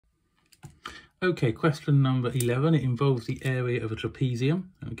Okay, question number 11. It involves the area of a trapezium.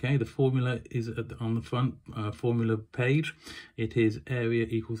 Okay, the formula is on the front formula page. It is area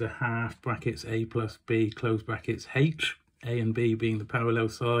equals a half brackets a plus b close brackets h. A and b being the parallel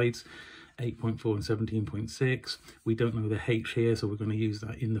sides, 8.4 and 17.6. We don't know the h here, so we're going to use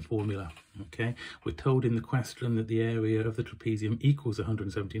that in the formula. Okay, we're told in the question that the area of the trapezium equals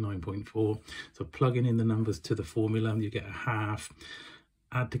 179.4. So plugging in the numbers to the formula, you get a half.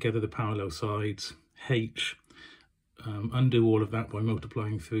 Add together the parallel sides, h, undo all of that by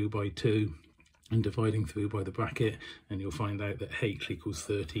multiplying through by 2 and dividing through by the bracket, and you'll find out that h equals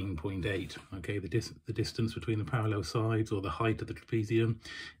 13.8. Okay, the distance between the parallel sides, or the height of the trapezium,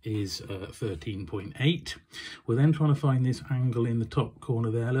 is 13.8. We're then trying to find this angle in the top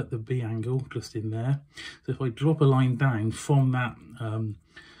corner there, look, the B angle just in there. So if I drop a line down from that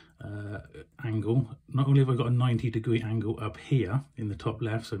angle, not only have I got a 90-degree angle up here in the top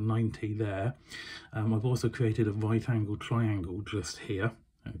left, so 90 there, I've also created a right angle triangle just here.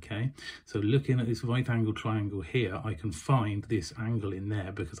 Okay, so looking at this right angle triangle here, I can find this angle in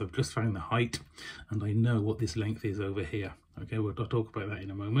there because I've just found the height and I know what this length is over here. Okay, I'll talk about that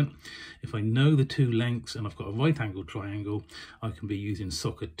in a moment. If I know the two lengths and I've got a right angle triangle, I can be using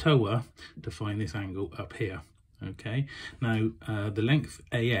SOHCAHTOA to find this angle up here. Okay, now the length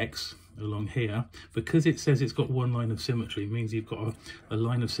AX along here, because it says it's got one line of symmetry, means you've got a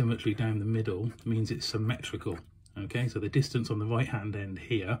line of symmetry down the middle, means it's symmetrical. Okay, so the distance on the right hand end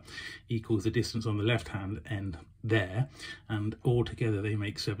here equals the distance on the left hand end there, and all together they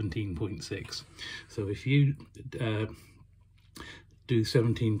make 17.6. So if you do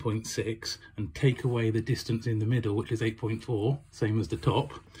 17.6 and take away the distance in the middle, which is 8.4, same as the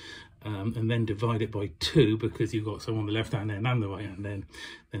top, and then divide it by 2 because you've got some on the left hand end and the right hand end,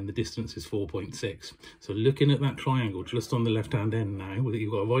 then the distance is 4.6. So looking at that triangle just on the left hand end now,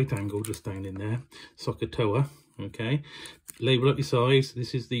 you've got a right angle just down in there, SOHCAHTOA. Okay, label up your sides.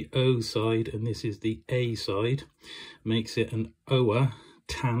 This is the O side and this is the A side. Makes it an OA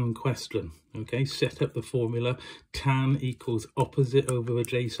tan question. Okay, set up the formula. Tan equals opposite over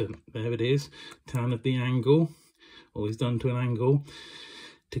adjacent. There it is. Tan of the angle, always done to an angle.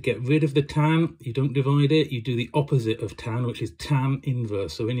 To get rid of the tan, you don't divide it, you do the opposite of tan, which is tan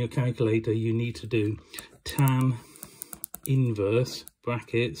inverse. So in your calculator, you need to do tan inverse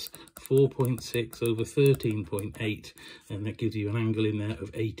brackets 4.6 over 13.8, and that gives you an angle in there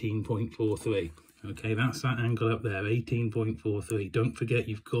of 18.43. Okay, that's that angle up there, 18.43. Don't forget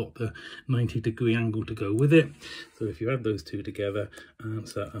you've got the 90-degree angle to go with it. So if you add those two together,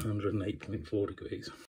 that's at 108.4 degrees.